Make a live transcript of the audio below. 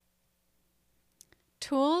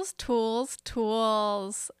Tools, tools,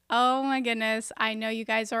 tools. Oh my goodness. I know you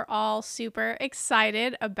guys are all super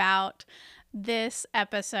excited about this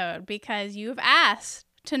episode because you've asked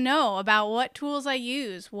to know about what tools I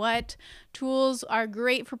use, what tools are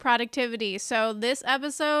great for productivity. So this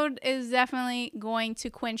episode is definitely going to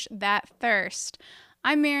quench that thirst.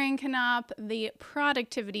 I'm Marian Knopp, the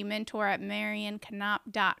productivity mentor at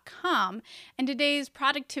marianknopp.com, and today's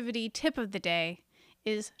productivity tip of the day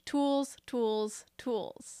is tools, tools,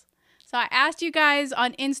 tools. So I asked you guys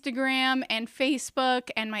on Instagram and Facebook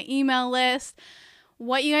and my email list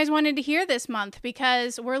what you guys wanted to hear this month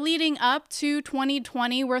because we're leading up to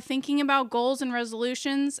 2020. We're thinking about goals and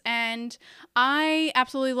resolutions, and I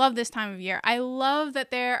absolutely love this time of year. I love that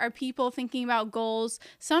there are people thinking about goals.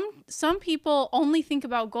 Some people only think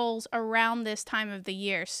about goals around this time of the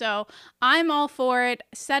year. So I'm all for it.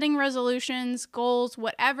 Setting resolutions, goals,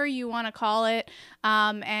 whatever you want to call it,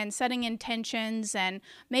 and setting intentions and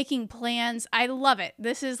making plans. I love it.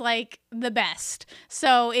 This is like the best.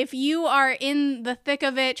 So if you are in the thick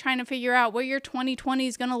of it, trying to figure out what your 2020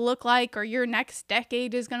 is going to look like or your next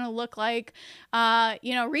decade is going to look like,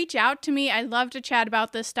 reach out to me. I love to chat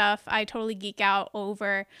about this stuff. I totally geek out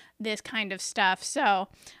over this kind of stuff. So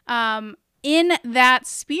in that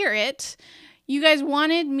spirit, you guys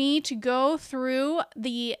wanted me to go through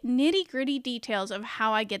the nitty-gritty details of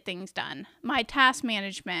how I get things done, my task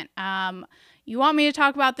management. You want me to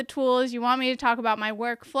talk about the tools, you want me to talk about my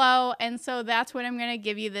workflow, and so that's what I'm going to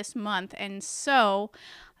give you this month. And so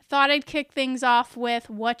I thought I'd kick things off with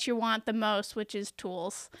what you want the most, which is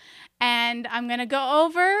tools. And I'm going to go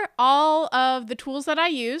over all of the tools that I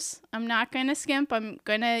use. I'm not going to skimp. I'm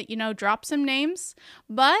going to, drop some names.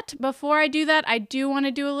 But before I do that, I do want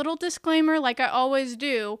to do a little disclaimer like I always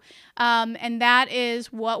do. And that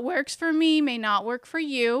is what works for me may not work for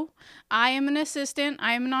you. I am an assistant.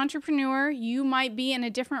 I am an entrepreneur. You might be in a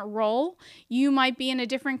different role. You might be in a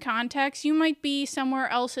different context. You might be somewhere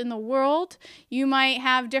else in the world. You might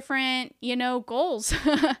have different, goals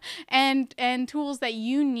and tools that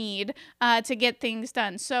you need to get things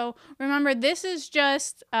done. So remember, this is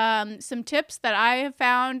just some tips that I have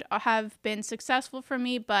found have been successful for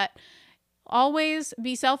me, but always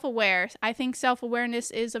be self-aware. I think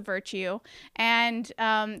self-awareness is a virtue, and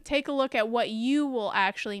take a look at what you will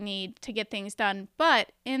actually need to get things done.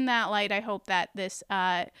 But in that light, I hope that this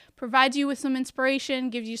provides you with some inspiration,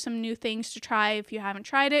 gives you some new things to try if you haven't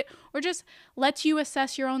tried it, or just lets you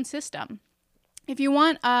assess your own system. If you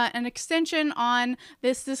want an extension on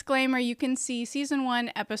this disclaimer, you can see Season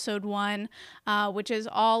 1, Episode 1, which is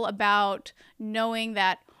all about knowing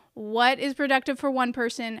that what is productive for one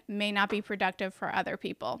person may not be productive for other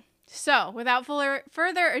people. So, without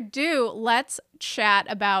further ado, let's chat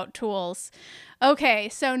about tools. Okay,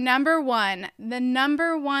 so the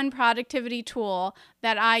number one productivity tool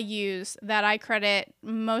that I use, that I credit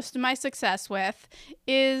most of my success with,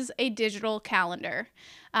 is a digital calendar.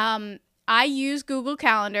 I use Google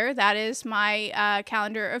Calendar. That is my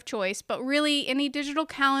calendar of choice, but really any digital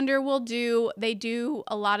calendar will do. They do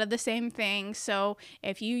a lot of the same things. So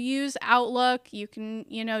if you use Outlook, you can,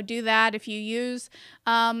 do that. If you use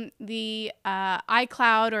the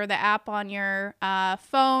iCloud or the app on your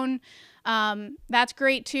phone, that's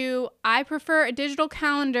great too. I prefer a digital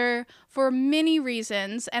calendar for many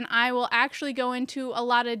reasons, and I will actually go into a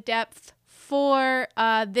lot of depth for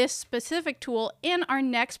this specific tool in our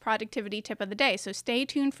next productivity tip of the day. So stay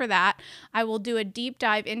tuned for that. I will do a deep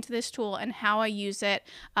dive into this tool and how I use it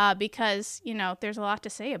because, there's a lot to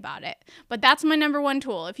say about it. But that's my number one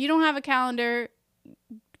tool. If you don't have a calendar,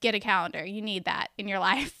 get a calendar. You need that in your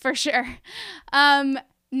life for sure.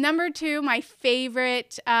 Number two, my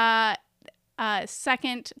favorite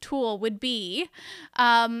second tool would be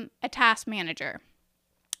a task manager.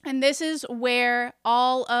 And this is where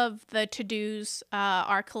all of the to-dos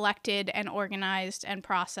are collected and organized and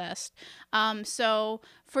processed. So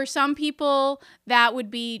for some people, that would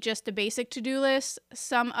be just a basic to-do list.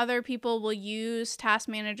 Some other people will use task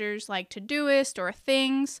managers like Todoist or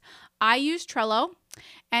Things. I use Trello.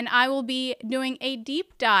 And I will be doing a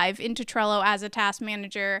deep dive into Trello as a task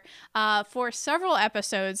manager for several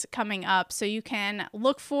episodes coming up. So you can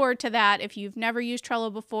look forward to that. If you've never used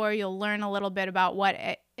Trello before, you'll learn a little bit about what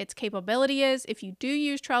its capability is. If you do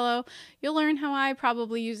use Trello, you'll learn how I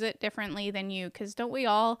probably use it differently than you, because don't we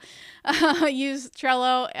all use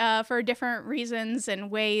Trello for different reasons and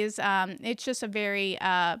ways? It's just a very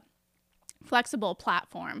flexible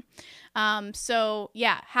platform.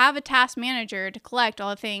 Have a task manager to collect all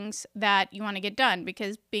the things that you want to get done,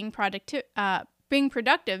 because being being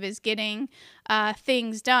productive is getting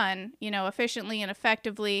things done, efficiently and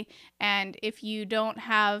effectively. And if you don't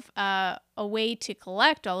have a way to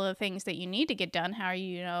collect all of the things that you need to get done, how are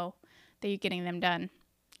you know that you're getting them done?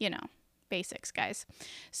 Basics, guys.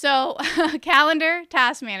 So calendar,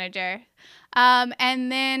 task manager.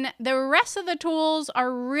 And then the rest of the tools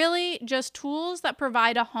are really just tools that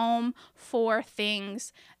provide a home for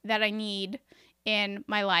things that I need in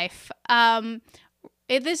my life.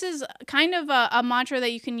 This is kind of a mantra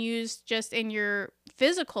that you can use just in your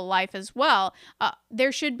physical life as well.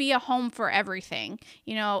 There should be a home for everything.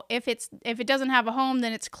 If it doesn't have a home,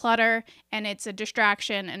 then it's clutter and it's a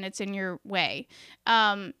distraction and it's in your way.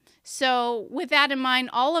 So with that in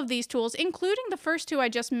mind, all of these tools, including the first two I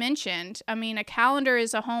just mentioned, a calendar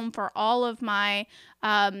is a home for all of my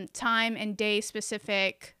time and day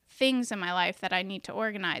specific things in my life that I need to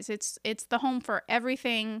organize. It's the home for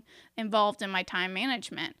everything involved in my time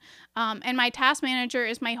management. And my task manager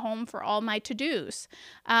is my home for all my to-dos.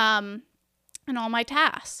 And all my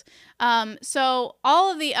tasks. So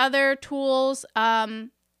all of the other tools,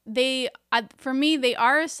 for me, they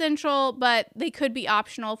are essential, but they could be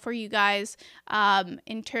optional for you guys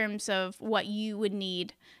in terms of what you would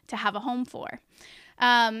need to have a home for.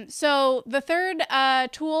 So the third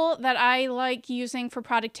tool that I like using for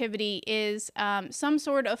productivity is some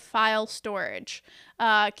sort of file storage.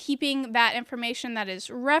 Keeping that information that is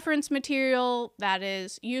reference material, that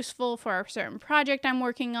is useful for a certain project I'm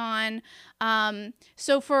working on.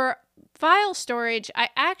 So for file storage, I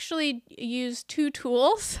actually use two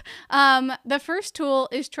tools. The first tool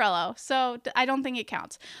is Trello, so I don't think it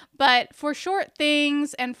counts. But for short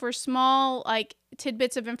things and for small,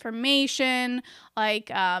 tidbits of information, my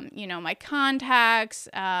contacts,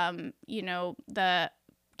 the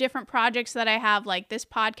different projects that I have, like this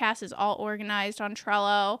podcast is all organized on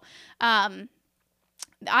Trello.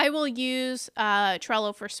 I will use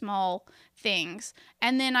Trello for small things,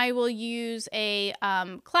 and then I will use a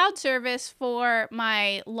cloud service for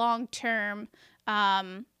my long-term,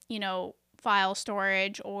 file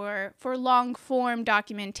storage, or for long-form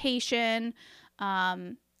documentation,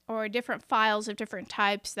 or different files of different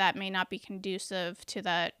types that may not be conducive to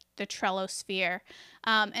the Trello sphere.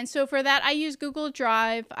 And so for that, I use Google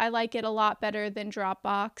Drive. I like it a lot better than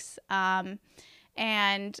Dropbox.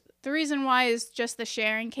 And the reason why is just the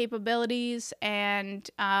sharing capabilities, and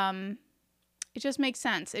it just makes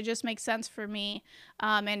sense. It just makes sense for me,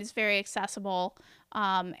 and it's very accessible,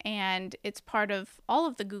 and it's part of all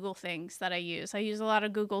of the Google things that I use. I use a lot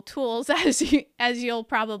of Google tools, as you'll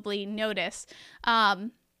probably notice.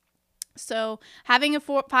 So having a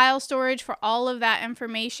file storage for all of that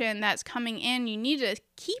information that's coming in, you need to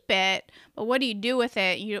keep it, but what do you do with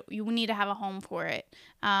it? You need to have a home for it.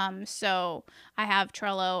 So I have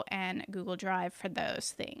Trello and Google Drive for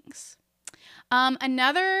those things.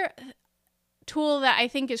 Another tool that I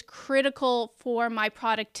think is critical for my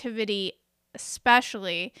productivity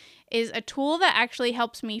especially is a tool that actually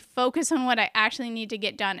helps me focus on what I actually need to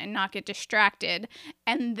get done and not get distracted.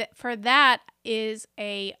 And for that is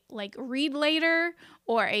a read later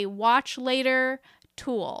or a watch later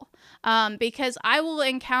tool, because I will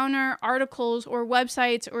encounter articles or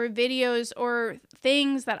websites or videos or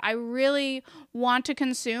things that I really want to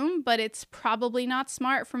consume, but it's probably not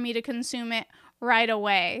smart for me to consume it right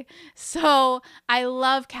away. So I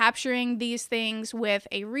love capturing these things with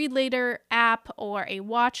a read later app or a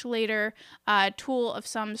watch later tool of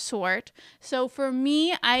some sort. So for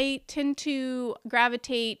me, I tend to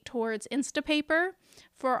gravitate towards Instapaper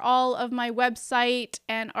for all of my website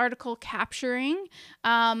and article capturing.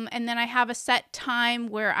 And then I have a set time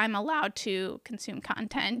where I'm allowed to consume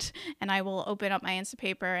content, and I will open up my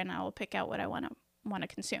Instapaper and I will pick out what I want to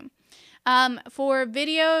consume. For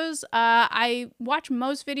videos, I watch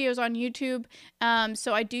most videos on YouTube,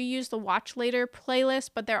 so I do use the Watch Later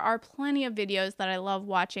playlist, but there are plenty of videos that I love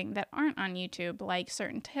watching that aren't on YouTube, like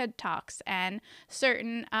certain TED Talks and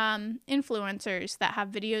certain influencers that have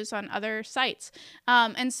videos on other sites.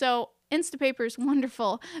 And so Instapaper is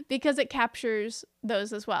wonderful because it captures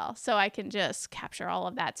those as well, so I can just capture all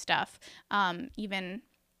of that stuff, even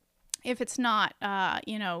if it's not,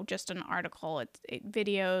 just an article. It's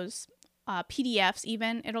videos, PDFs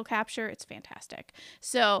even, it'll capture. It's fantastic.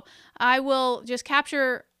 So I will just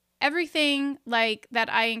capture everything that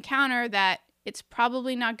I encounter that it's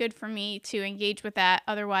probably not good for me to engage with that.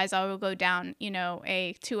 Otherwise, I will go down,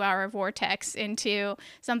 a 2-hour vortex into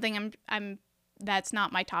something I'm that's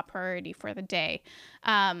not my top priority for the day.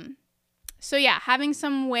 So yeah, having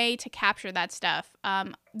some way to capture that stuff.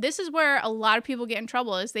 This is where a lot of people get in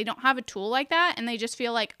trouble, is they don't have a tool like that, and they just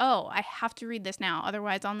feel like, oh, I have to read this now,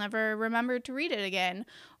 otherwise I'll never remember to read it again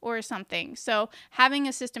or something. So having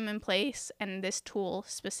a system in place, and this tool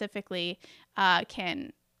specifically,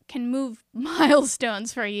 can move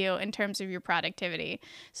milestones for you in terms of your productivity.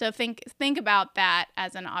 So think about that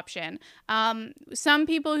as an option. Some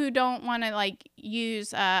people who don't want to like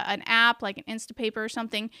use an app like an Instapaper or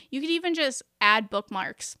something, you could even just add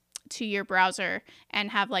bookmarks to your browser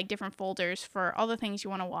and have like different folders for all the things you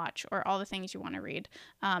want to watch or all the things you want to read.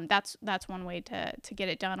 That's one way to get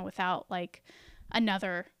it done without like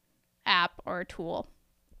another app or tool.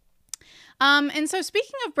 And so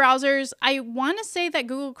speaking of browsers, I want to say that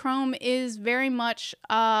Google Chrome is very much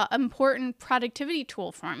an important productivity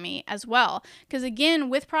tool for me as well. Because again,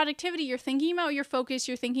 with productivity, you're thinking about your focus,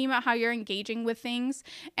 you're thinking about how you're engaging with things.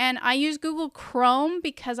 And I use Google Chrome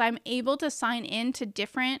because I'm able to sign in to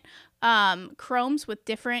different Chromes with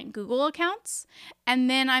different Google accounts. And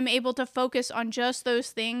then I'm able to focus on just those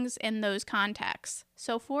things in those contexts.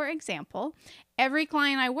 So for example, every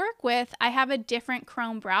client I work with, I have a different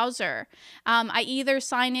Chrome browser. I either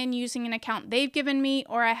sign in using an account they've given me,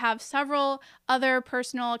 or I have several other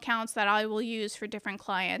personal accounts that I will use for different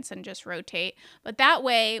clients and just rotate. But that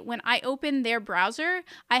way, when I open their browser,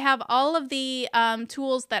 I have all of the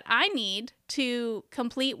tools that I need to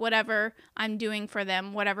complete whatever I'm doing for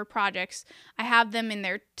them, whatever projects. I have them in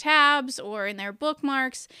their tabs or in their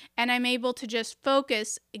bookmarks, and I'm able to just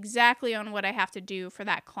focus exactly on what I have to do for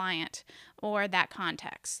that client or that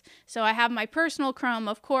context. So I have my personal Chrome,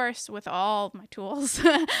 of course, with all of my tools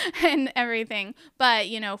and everything. But,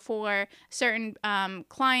 you know, for certain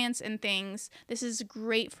clients and things, this is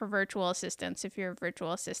great for virtual assistants if you're a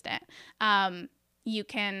virtual assistant. You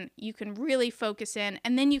can really focus in,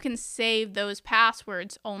 and then you can save those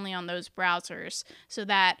passwords only on those browsers so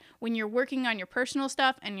that when you're working on your personal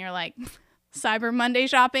stuff and you're like Cyber Monday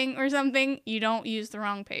shopping or something, you don't use the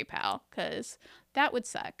wrong PayPal, because that would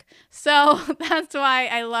suck. So that's why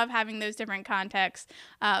I love having those different contexts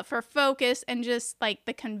for focus, and just like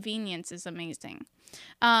the convenience is amazing.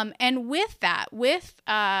 And with that, with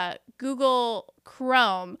Google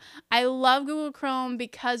Chrome, I love Google Chrome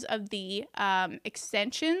because of the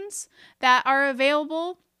extensions that are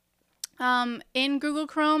available in Google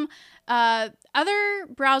Chrome. Other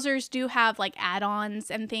browsers do have like add-ons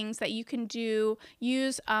and things that you can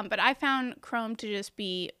use, but I found Chrome to just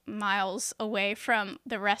be miles away from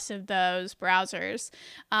the rest of those browsers.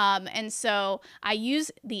 And so I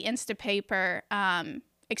use the Instapaper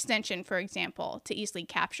extension, for example, to easily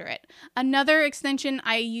capture it. Another extension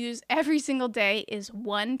I use every single day is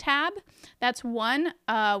OneTab. That's one,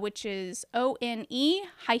 which is ONE-tab,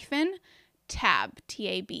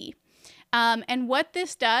 T-A-B. And what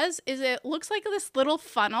this does is it looks like this little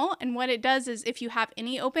funnel, and what it does is if you have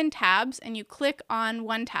any open tabs and you click on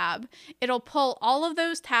one tab, it'll pull all of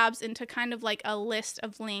those tabs into kind of like a list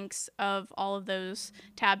of links of all of those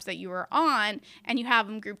tabs that you were on, and you have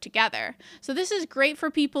them grouped together. So this is great for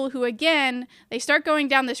people who, again, they start going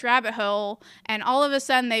down this rabbit hole, and all of a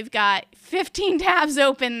sudden they've got 15 tabs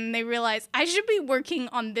open, and they realize, I should be working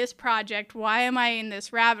on this project. Why am I in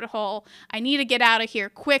this rabbit hole? I need to get out of here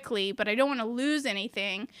quickly, but I don't want to lose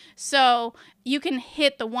anything. So you can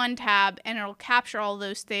hit the one tab and it'll capture all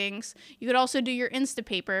those things. You could also do your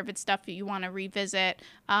Instapaper if it's stuff that you want to revisit,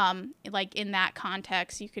 like in that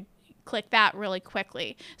context. You could click that really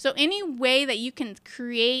quickly. So any way that you can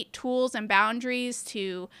create tools and boundaries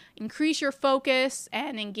to increase your focus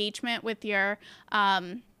and engagement with your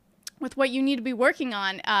with what you need to be working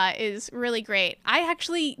on is really great. I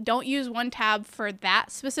actually don't use OneTab for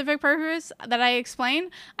that specific purpose that I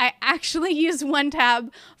explained. I actually use OneTab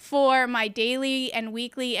for my daily and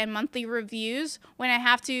weekly and monthly reviews when I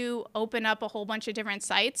have to open up a whole bunch of different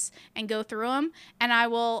sites and go through them. And I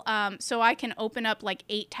will, so I can open up like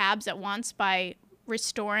 8 tabs at once by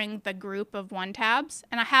restoring the group of one tabs,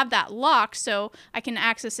 and I have that locked so I can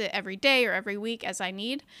access it every day or every week as I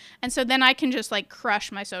need. And so then I can just like crush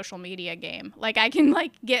my social media game. Like I can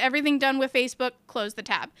like get everything done with Facebook, close the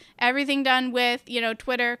tab. Everything done with,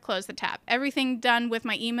 Twitter, close the tab. Everything done with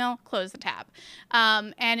my email, close the tab.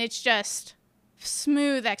 And it's just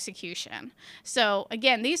smooth execution. So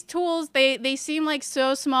again, these tools, they seem like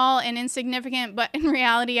so small and insignificant, but in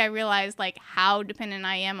reality, I realized like how dependent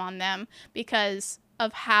I am on them because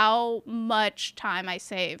of how much time I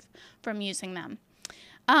save from using them.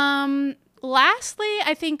 Lastly,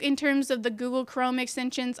 I think in terms of the Google Chrome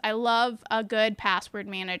extensions, I love a good password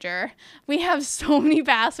manager. We have so many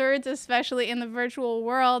passwords, especially in the virtual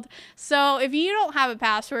world. So if you don't have a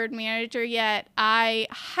password manager yet, I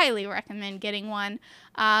highly recommend getting one.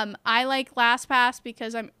 I like LastPass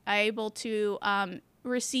because I'm able to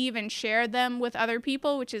receive and share them with other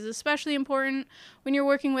people, which is especially important when you're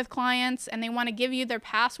working with clients and they want to give you their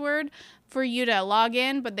password for you to log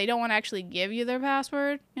in, but they don't want to actually give you their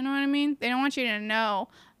password. You know what I mean? They don't want you to know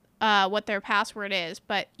what their password is,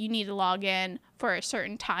 but you need to log in for a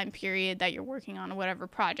certain time period that you're working on whatever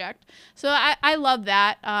project. So I love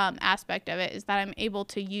that aspect of it, is that I'm able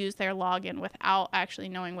to use their login without actually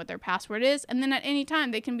knowing what their password is. And then at any time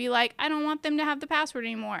they can be like, I don't want them to have the password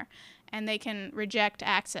anymore, and they can reject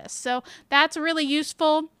access. So that's really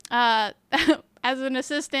useful as an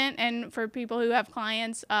assistant and for people who have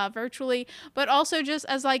clients virtually, but also just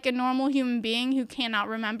as like a normal human being who cannot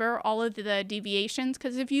remember all of the deviations.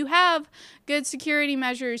 Because if you have good security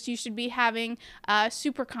measures, you should be having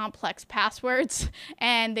super complex passwords,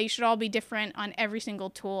 and they should all be different on every single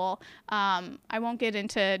tool. I won't get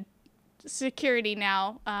into security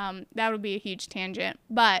now. That would be a huge tangent,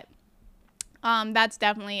 but that's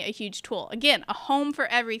definitely a huge tool. Again, a home for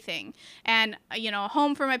everything. And, a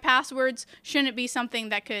home for my passwords shouldn't be something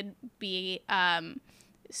that could be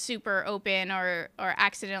super open or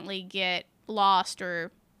accidentally get lost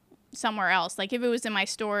or somewhere else. Like if it was in my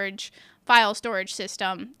file storage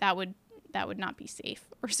system, that would not be safe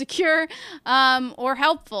or secure or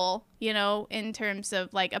helpful, in terms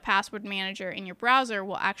of like a password manager in your browser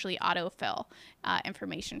will actually autofill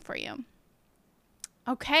information for you.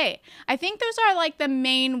 Okay, I think those are like the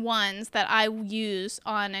main ones that I use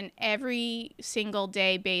on an every single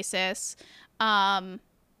day basis that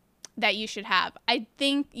you should have. I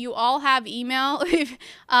think you all have email.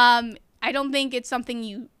 I don't think it's something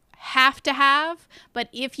you have to have, but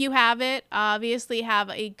if you have it, obviously have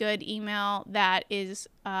a good email that is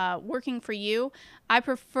working for you. I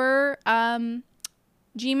prefer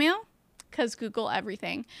Gmail, because Google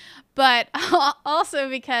everything, but also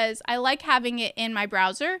because I like having it in my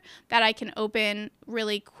browser that I can open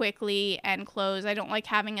really quickly and close. I don't like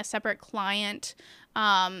having a separate client,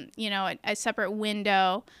 a separate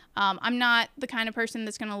window. I'm not the kind of person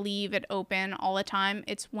that's going to leave it open all the time.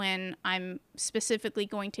 It's when I'm specifically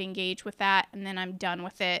going to engage with that, and then I'm done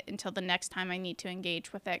with it until the next time I need to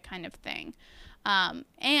engage with it, kind of thing.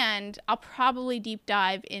 And I'll probably deep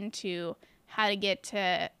dive into how to get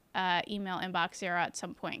to email inbox zero at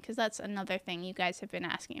some point, because that's another thing you guys have been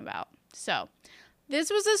asking about. So this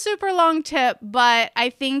was a super long tip, but I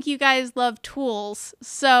think you guys love tools,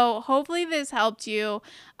 so hopefully this helped you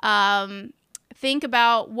think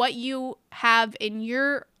about what you have in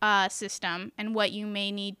your system and what you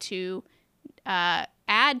may need to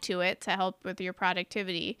add to it to help with your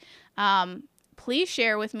productivity. Please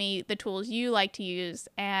share with me the tools you like to use,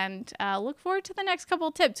 and look forward to the next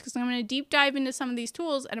couple tips, because I'm going to deep dive into some of these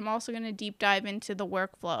tools, and I'm also going to deep dive into the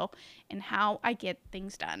workflow and how I get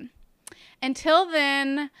things done. Until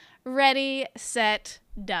then, ready, set,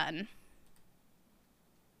 done.